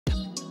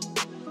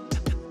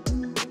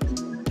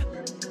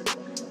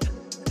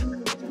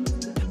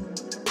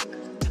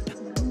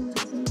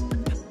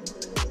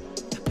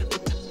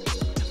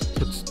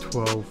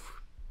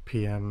12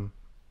 p.m.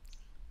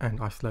 and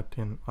I slept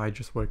in. I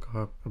just woke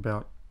up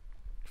about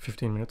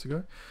 15 minutes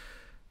ago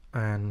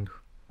and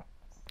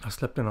I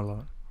slept in a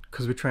lot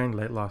because we trained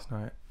late last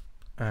night,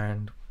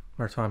 and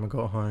by the time I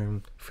got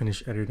home,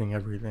 finished editing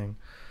everything,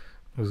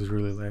 it was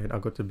really late. I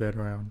got to bed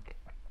around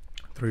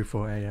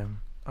 3-4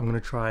 a.m. I'm going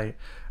to try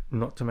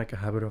not to make a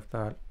habit of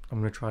that. I'm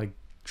going to try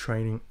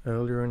training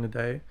earlier in the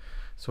day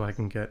so I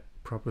can get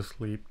proper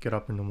sleep, get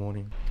up in the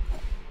morning.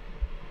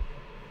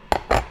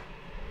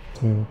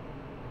 So,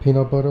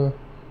 peanut butter,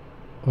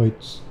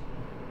 oats,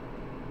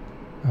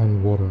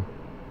 and water.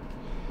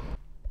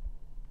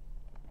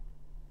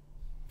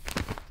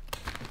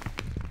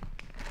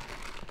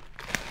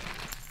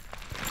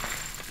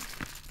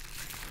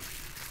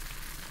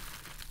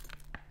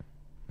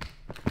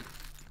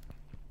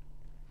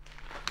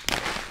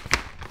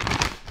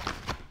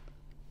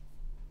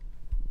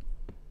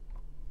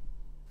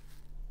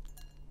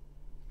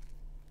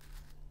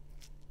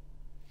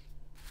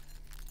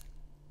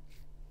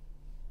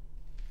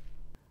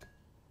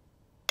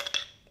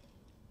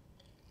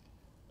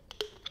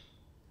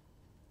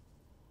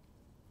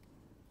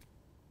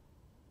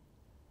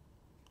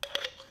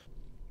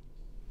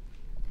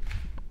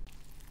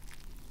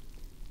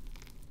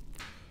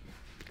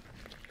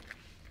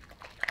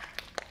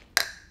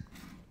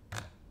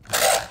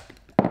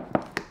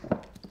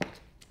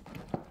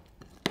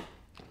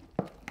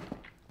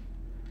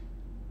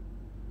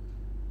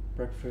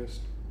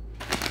 Breakfast.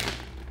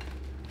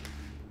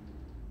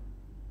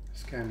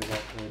 Scan the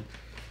barcode.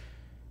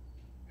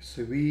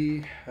 So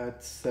we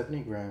had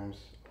 70 grams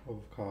of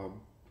carb,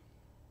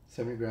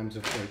 70 grams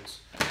of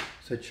oats.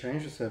 So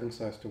change the serving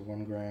size to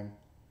 1 gram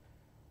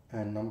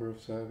and number of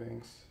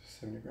servings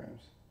 70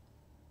 grams.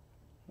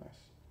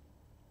 Nice.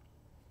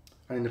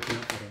 And the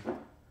peanut butter.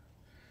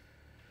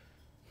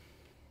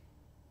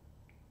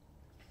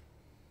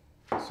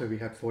 So we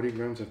had 40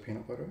 grams of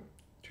peanut butter,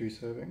 2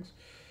 servings.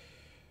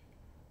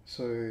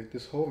 So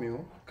this whole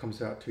meal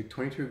comes out to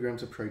 22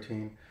 grams of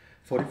protein,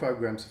 45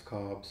 grams of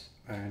carbs,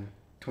 and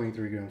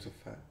 23 grams of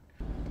fat.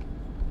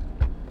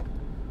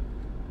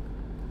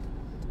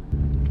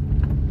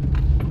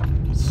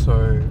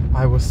 So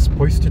I was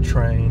supposed to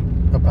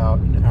train about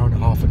an hour and a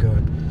half ago,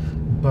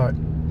 but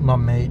my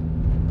mate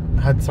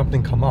had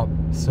something come up,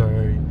 so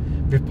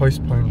we've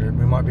postponed it.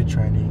 We might be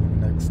training in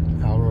the next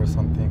hour or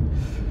something.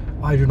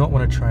 I do not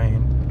want to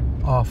train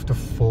after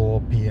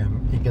 4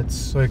 p.m. It gets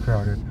so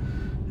crowded.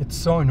 It's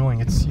so annoying.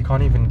 You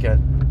can't even get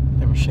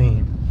a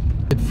machine.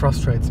 It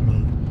frustrates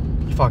me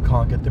if I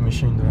can't get the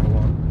machine that I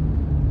want.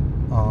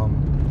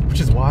 Which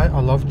is why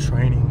I love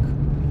training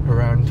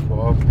around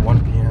 12,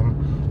 1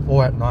 p.m.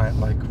 or at night,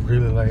 like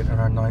really late,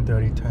 around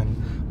 9:30, 10,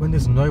 when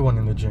there's no one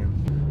in the gym.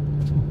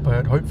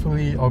 But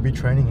hopefully I'll be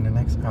training in the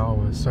next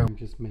hour. So I'm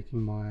just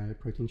making my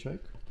protein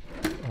shake.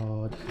 Just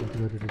want to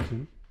go to the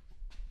gym.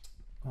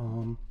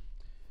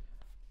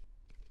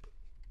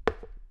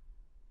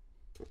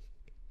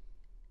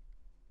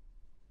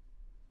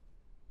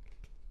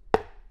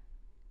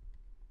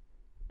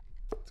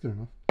 Good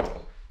enough.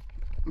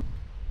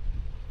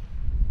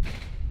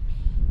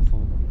 It's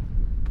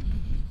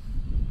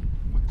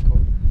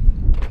cold.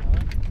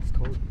 It's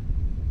cold.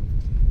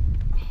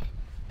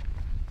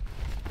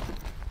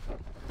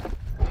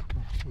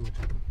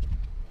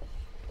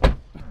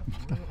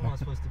 Where am I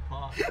supposed to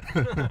park?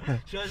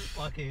 Should I just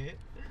park here?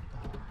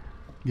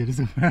 Yeah, this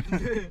is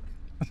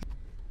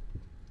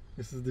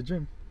this is the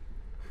gym.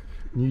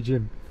 New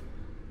gym.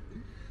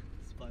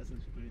 Spice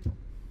and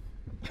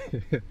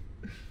food.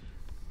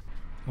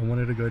 I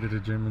wanted to go to the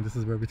gym and this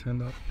is where we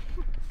turned up.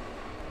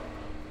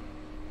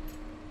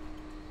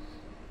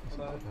 What's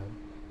that?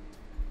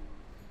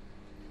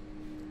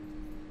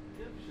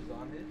 Yeah,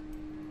 Shazan here.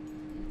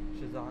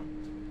 Shazan.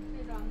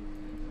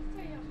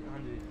 हाँ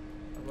जी.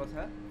 What's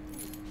that?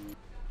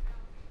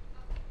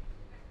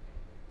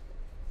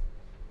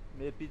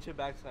 मेरे पीछे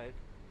back side.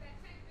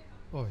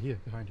 Oh, here,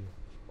 behind you.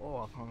 Oh,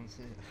 I can't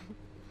see it.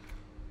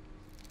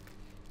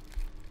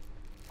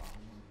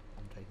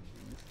 I'm taking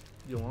these.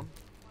 You want?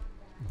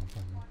 No, I'm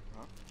fine now.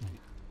 Huh?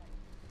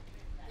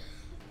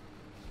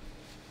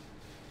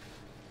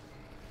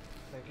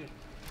 Thank you.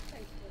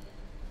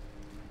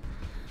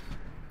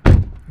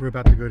 We're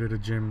about to go to the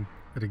gym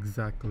at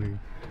exactly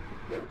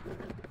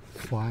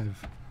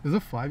 5. Is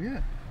it 5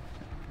 yet?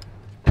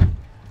 I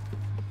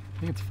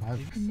think it's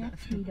 5.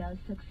 Connect meter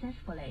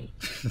successfully.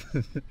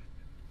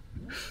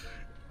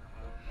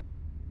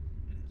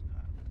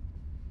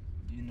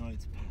 You know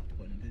it's packed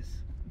when this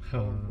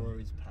Oh.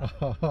 road's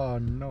packed. Oh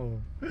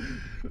no.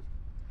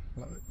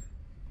 Love it.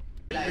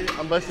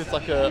 Unless it's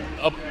like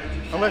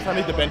unless I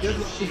need the benches.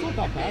 It's not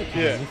that bad.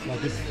 Yeah.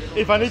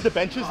 If I need the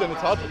benches, then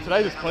it's hard. But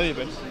today there's plenty of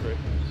benches for it.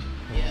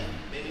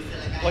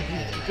 Like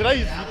today,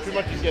 you pretty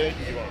much just get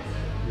anything you want.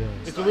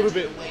 Yeah. It's a little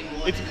bit.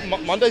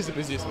 Monday's the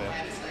busiest,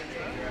 man.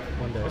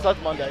 One day. Besides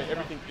Monday,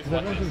 everything is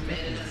like. Everyone's in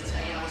test.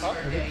 Huh?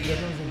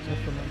 Everyone's in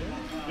test for Monday.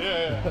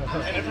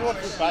 Yeah. And everyone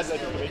feels bad they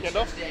took the weekend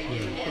off,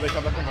 so they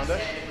come back on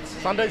Monday.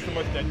 Sunday's the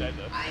most dead day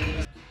though.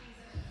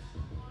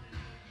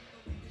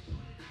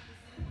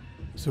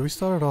 So we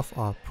started off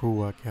our pull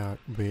workout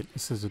with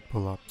assisted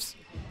pull-ups.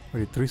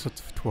 We did 3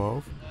 sets of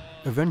 12.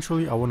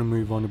 Eventually I want to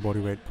move on to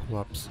bodyweight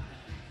pull-ups,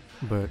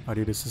 but I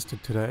did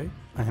assisted today.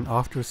 And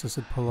after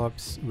assisted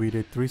pull-ups, we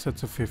did 3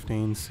 sets of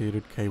 15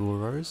 seated cable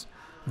rows.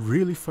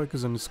 Really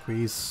focus on the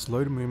squeeze,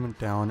 slow the movement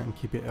down and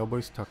keep your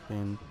elbows tucked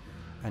in,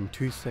 and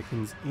 2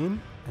 seconds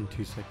in and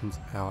 2 seconds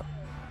out,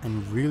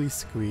 and really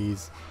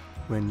squeeze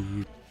when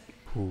you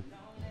pull.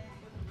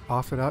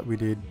 After that we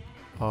did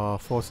 4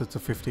 sets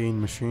of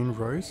 15 machine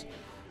rows,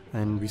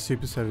 and we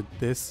supersetted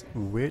this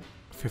with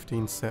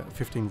 15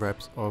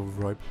 reps of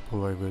rope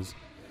pullovers.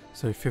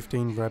 So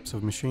 15 reps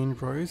of machine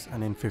rows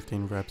and then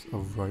 15 reps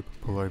of rope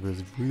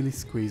pullovers, really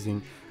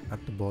squeezing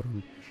at the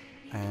bottom,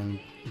 and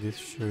this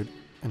should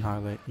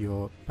annihilate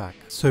your back.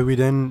 So we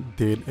then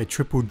did a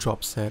triple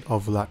drop set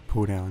of lat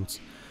pull downs.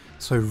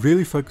 So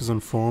really focus on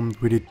form.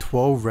 We did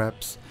 12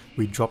 reps,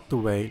 we dropped the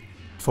weight,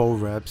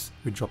 12 reps,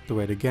 we dropped the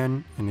weight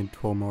again, and then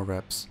 12 more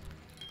reps.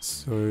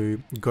 So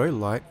go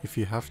light if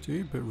you have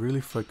to, but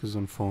really focus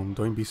on form,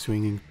 don't be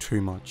swinging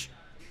too much.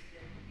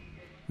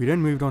 We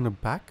then moved on to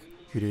back.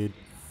 We did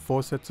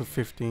 4 sets of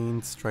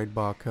 15 straight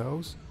bar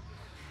curls.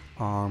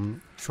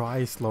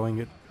 Try slowing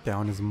it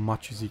down as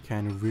much as you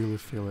can to really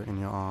feel it in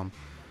your arm.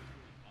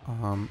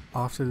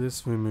 After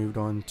this we moved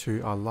on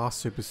to our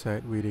last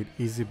superset. We did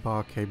easy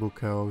bar cable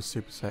curls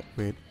superset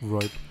with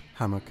rope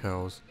hammer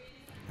curls,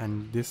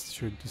 and this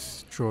should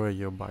destroy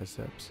your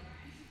biceps.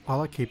 I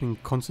like keeping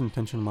constant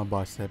tension on my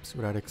biceps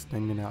without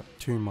extending out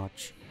too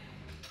much.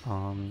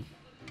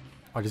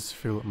 I just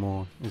feel it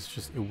more,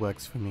 it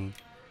works for me.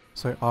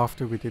 So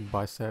after we did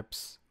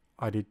biceps,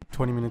 I did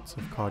 20 minutes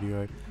of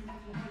cardio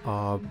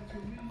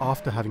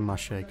after having my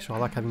shake. So I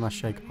like having my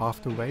shake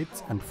after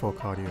weights and before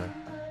cardio.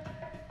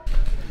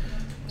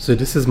 So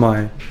this is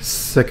my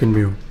second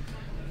meal.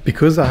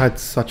 Because I had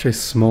such a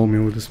small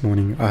meal this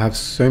morning, I have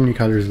so many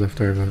calories left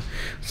over,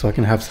 so I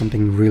can have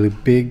something really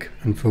big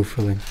and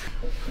fulfilling.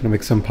 I'm gonna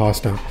make some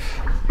pasta.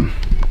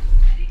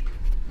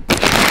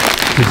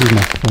 This is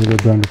my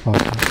favorite brand of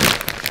pasta.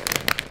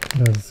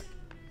 It has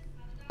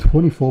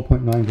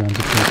 24.9 grams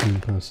of protein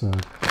per serve,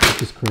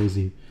 which is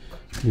crazy.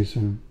 Use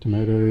some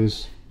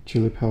tomatoes,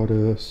 chili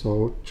powder,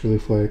 salt, chili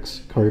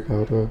flakes, curry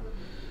powder,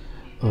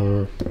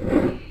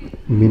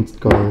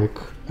 minced garlic,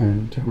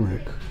 and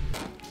turmeric.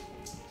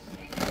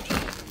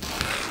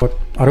 But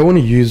I don't want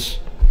to use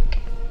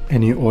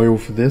any oil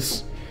for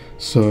this,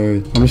 so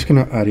I'm just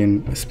going to add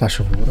in a splash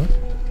of water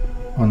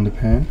on the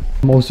pan.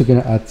 I'm also going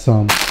to add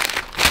some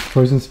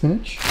frozen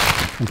spinach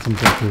and some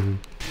broccoli.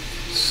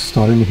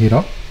 Starting to heat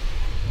up.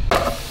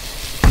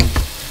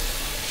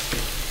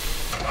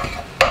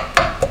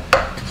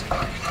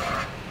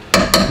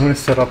 I'm going to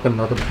set up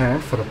another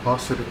pan for the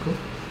pasta to cook.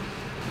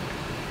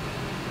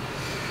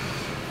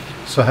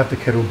 So I have the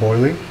kettle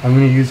boiling. I'm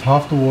going to use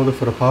half the water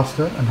for the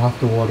pasta and half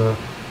the water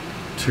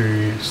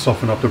to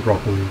soften up the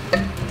broccoli.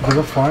 Because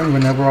I find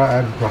whenever I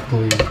add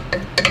broccoli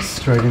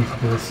straight into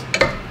this,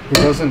 it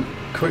doesn't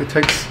cook, it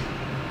takes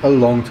a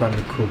long time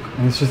to cook,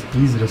 and it's just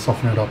easy to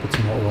soften it up with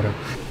some hot water.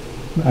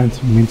 Add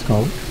some minced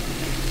garlic,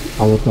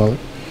 olive garlic.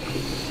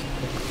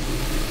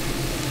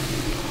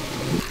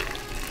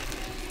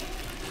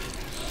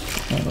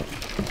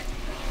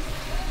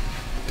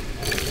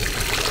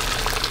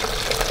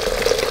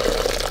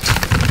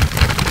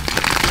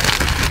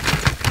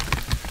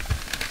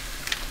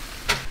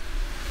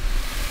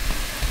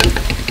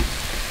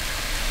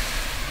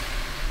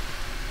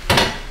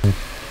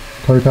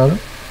 Curry powder.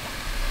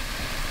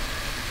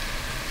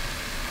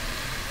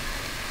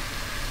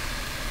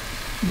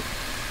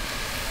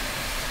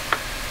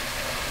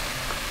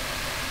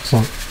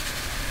 Salt.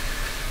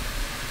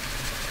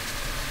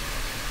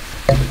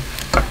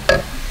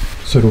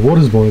 So the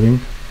water's boiling.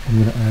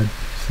 I'm going to add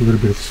just a little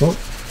bit of salt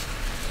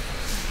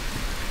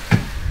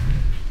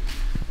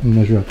and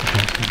measure out the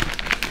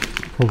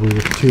pasta. Probably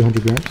with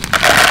 200 grams.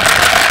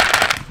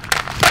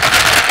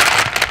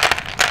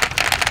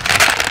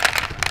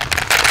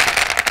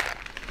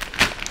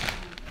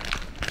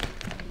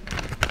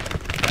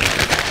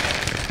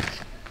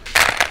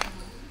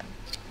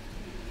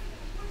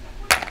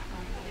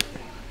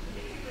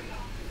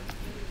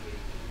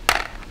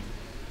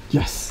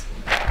 Yes!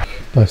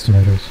 Diced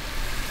tomatoes.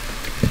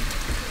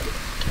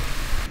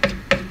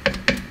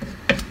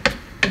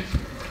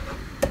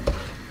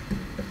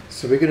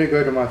 So we're gonna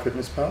go to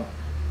MyFitnessPal,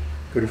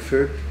 go to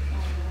food.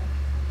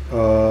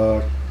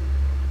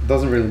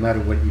 Doesn't really matter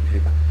what you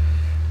pick.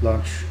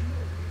 Lunch,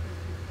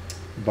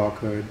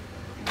 barcode,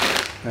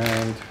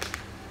 and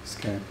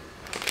scan.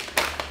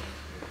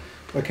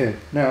 Okay,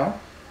 now,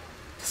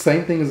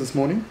 same thing as this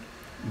morning.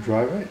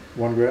 Dry weight,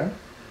 1 gram,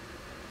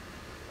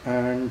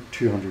 and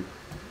 200.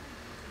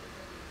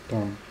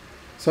 Done.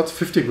 So that's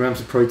 50 grams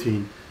of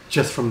protein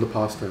just from the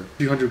pasta.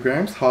 200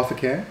 grams, half a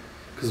can,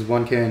 because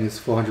 1 can is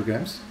 400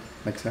 grams.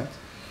 Makes sense.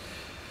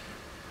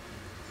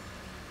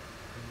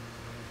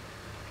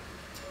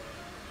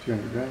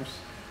 200 grams.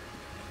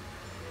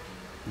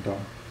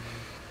 Done.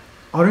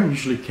 I don't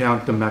usually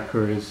count the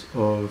macros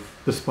of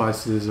the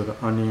spices or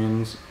the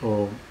onions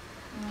or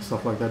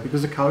stuff like that,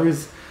 because the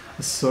calories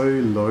It's so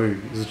low,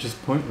 it's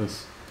just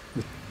pointless.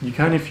 You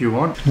can if you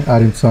want.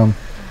 Add in some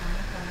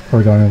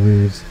oregano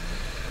leaves.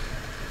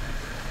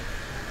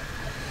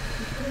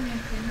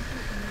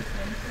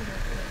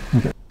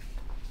 Okay.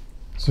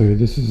 So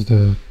this is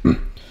the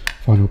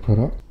final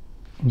product.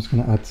 I'm just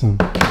going to add some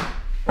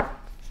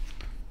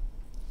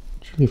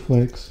chili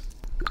flakes.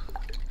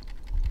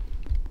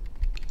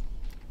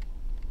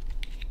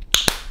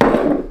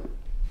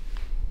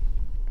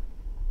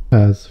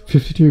 Has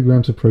 52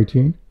 grams of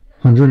protein,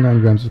 109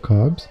 grams of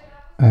carbs,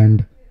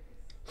 and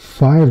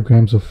 5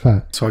 grams of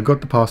fat. So I got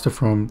the pasta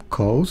from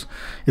Coles.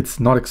 It's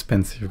not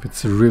expensive,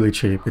 it's really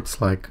cheap. It's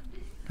like,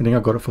 I think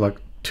I got it for like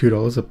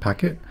 $2 a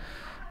packet,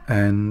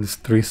 and there's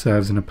 3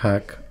 serves in a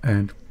pack,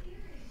 and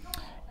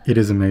it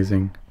is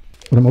amazing.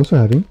 But I'm also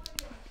having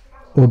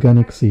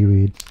organic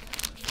seaweed.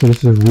 So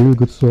this is a really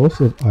good source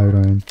of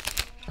iodine,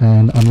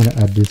 and I'm going to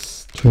add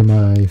this to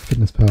my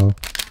FitnessPal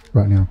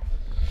right now.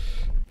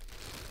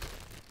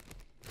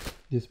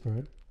 This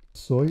bread,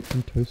 soy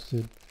and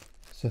toasted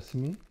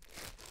sesame,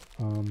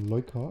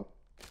 low carb.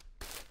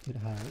 It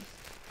has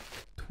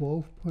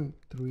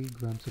 12.3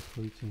 grams of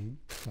protein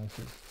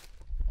slices.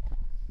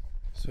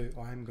 So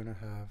I'm gonna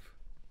have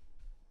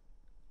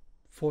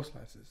 4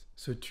 slices.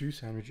 So 2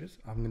 sandwiches.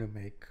 I'm gonna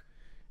make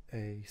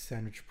a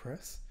sandwich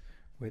press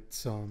with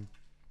some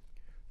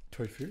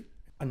tofu,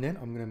 and then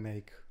I'm gonna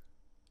make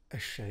a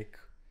shake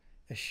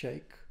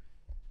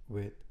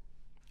with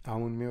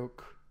almond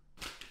milk,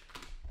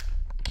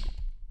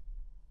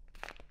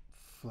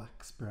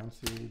 flax brown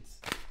seeds,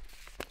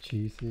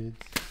 chia seeds,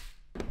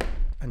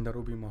 and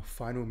that'll be my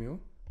final meal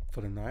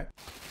for the night.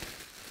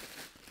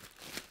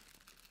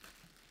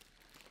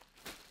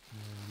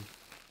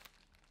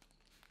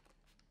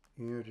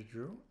 You know the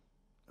drill.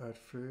 Add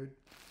food.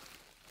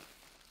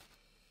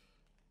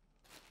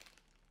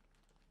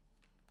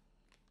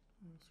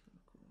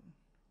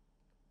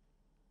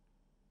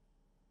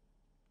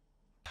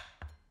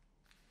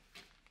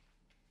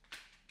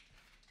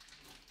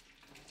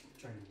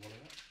 Drain the water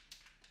out.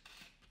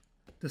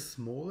 The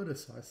smaller the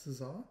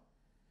slices are,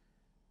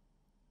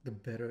 the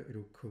better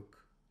it'll cook.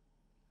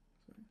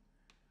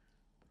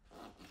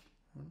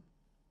 So,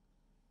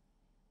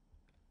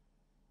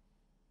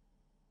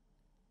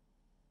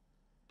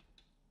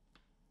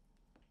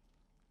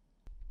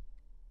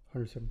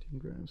 117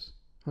 grams,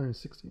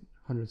 116,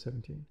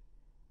 117,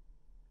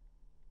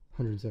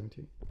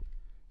 117.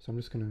 So I'm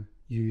just gonna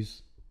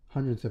use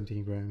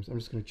 117 grams. I'm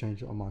just gonna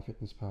change it on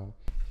MyFitnessPal.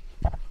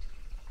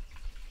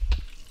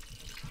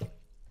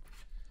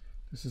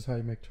 This is how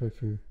you make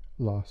tofu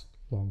last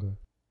longer.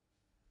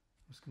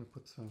 I'm just gonna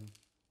put some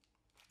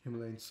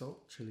Himalayan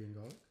salt, chili and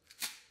garlic.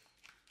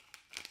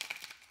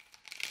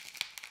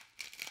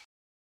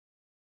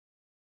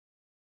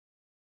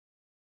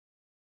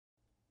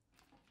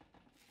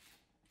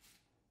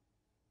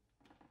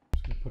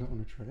 Just gonna put it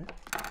on a tray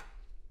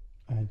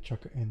and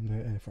chuck it in the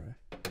air fryer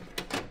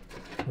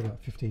for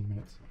about 15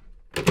 minutes.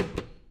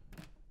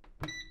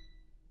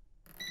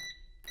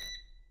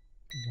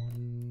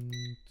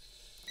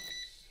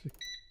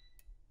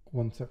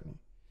 170.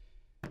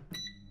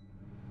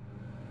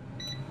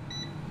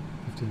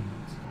 15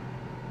 minutes.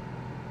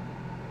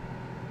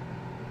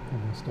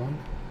 Almost done.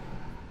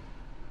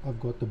 I've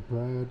got the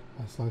bread.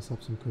 I slice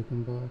up some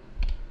cucumber.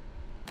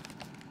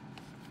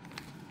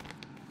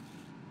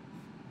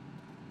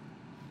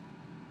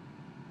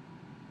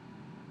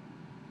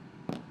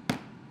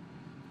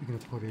 You're going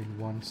to put in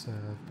 1 serve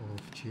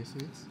of chia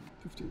seeds.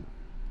 15.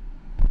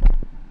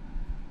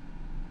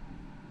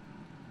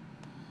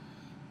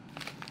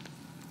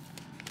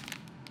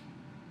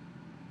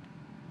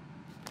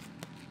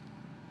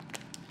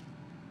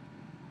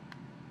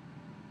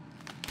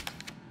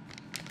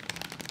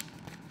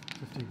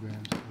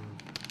 Grams of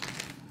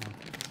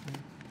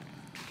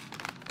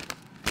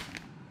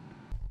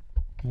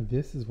now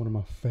this is one of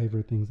my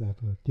favorite things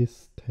ever.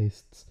 This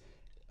tastes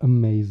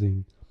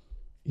amazing.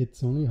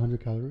 It's only 100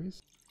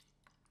 calories.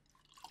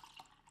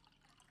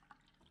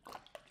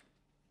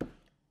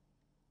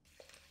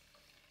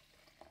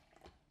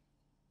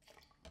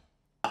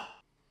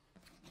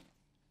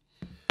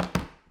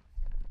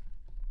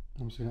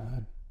 I'm just gonna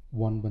add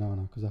 1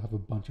 banana because I have a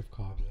bunch of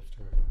carbs left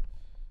over.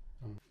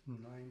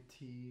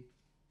 93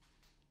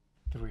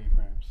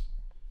 grams.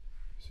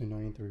 So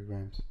 93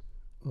 grams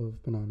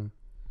of banana.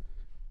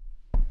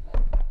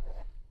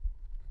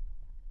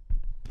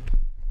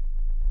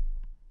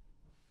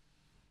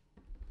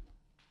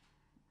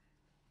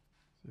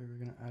 So we're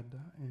going to add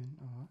that in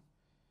our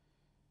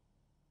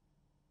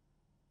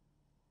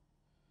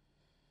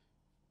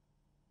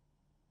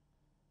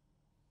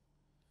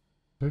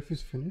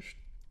tofu's finished.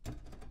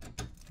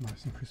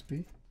 Nice and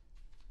crispy.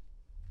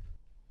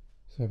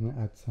 So I'm going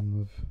to add some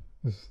of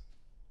this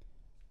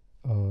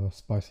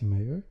spicy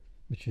mayo,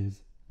 which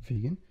is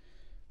vegan.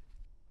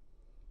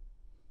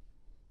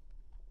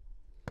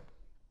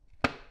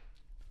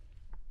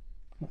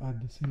 I'll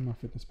add this in my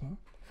FitnessPal.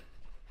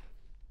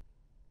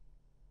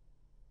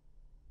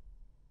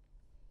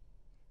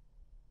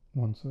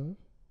 One serve.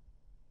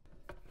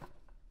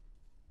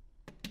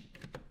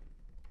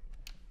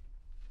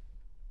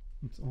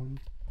 It's on.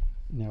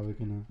 Now we're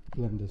gonna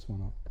blend this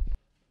one up.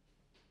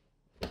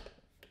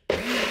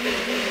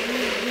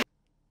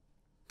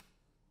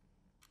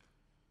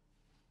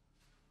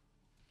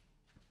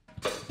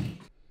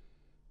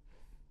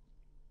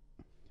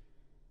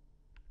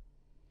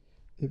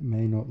 It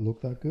may not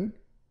look that good,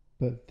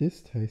 but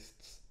this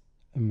tastes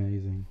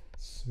amazing.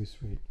 So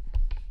sweet.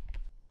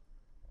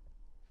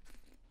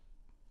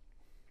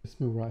 This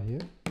meal right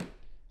here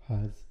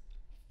has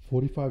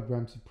 45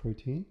 grams of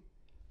protein,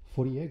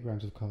 48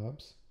 grams of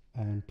carbs,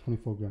 and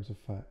 24 grams of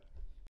fat.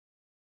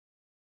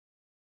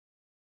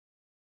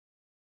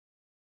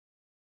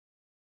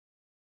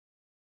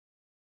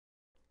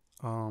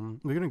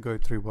 We're gonna go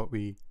through what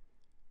we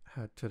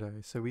had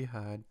today. So we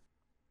had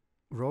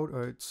rolled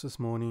oats this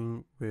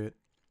morning with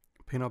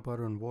peanut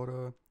butter and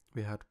water.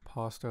 We had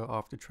pasta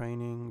after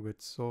training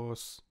with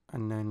sauce,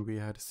 and then we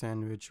had a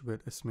sandwich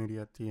with a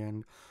smoothie at the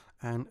end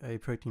and a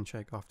protein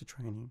shake after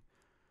training.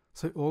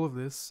 So all of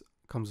this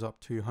comes up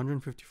to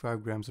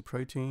 155 grams of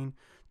protein,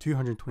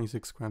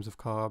 226 grams of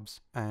carbs,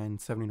 and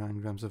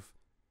 79 grams of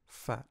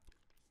fat.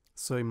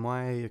 So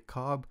my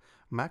carb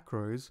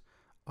macros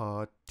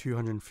are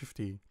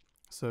 250.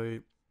 So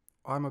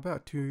I'm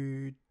about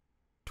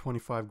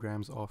 225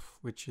 grams off,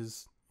 which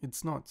is,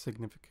 it's not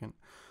significant.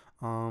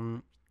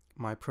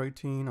 My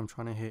protein, I'm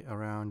trying to hit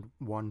around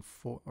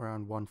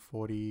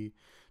 140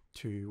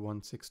 to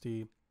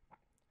 160.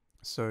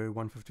 So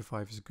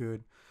 155 is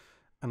good.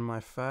 And my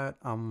fat,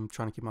 I'm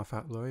trying to keep my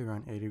fat low,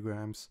 around 80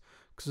 grams,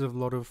 because a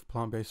lot of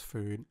plant-based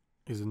food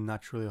is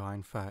naturally high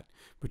in fat,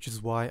 which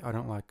is why I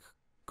don't like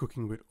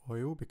cooking with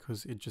oil,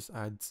 because it just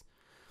adds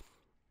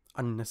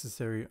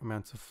unnecessary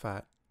amounts of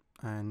fat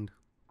and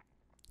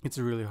it's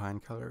really high in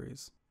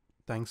calories.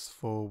 Thanks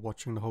for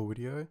watching the whole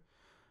video,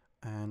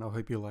 and I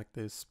hope you like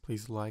this.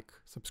 Please like,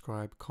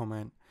 subscribe,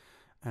 comment,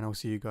 and I'll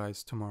see you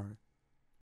guys tomorrow.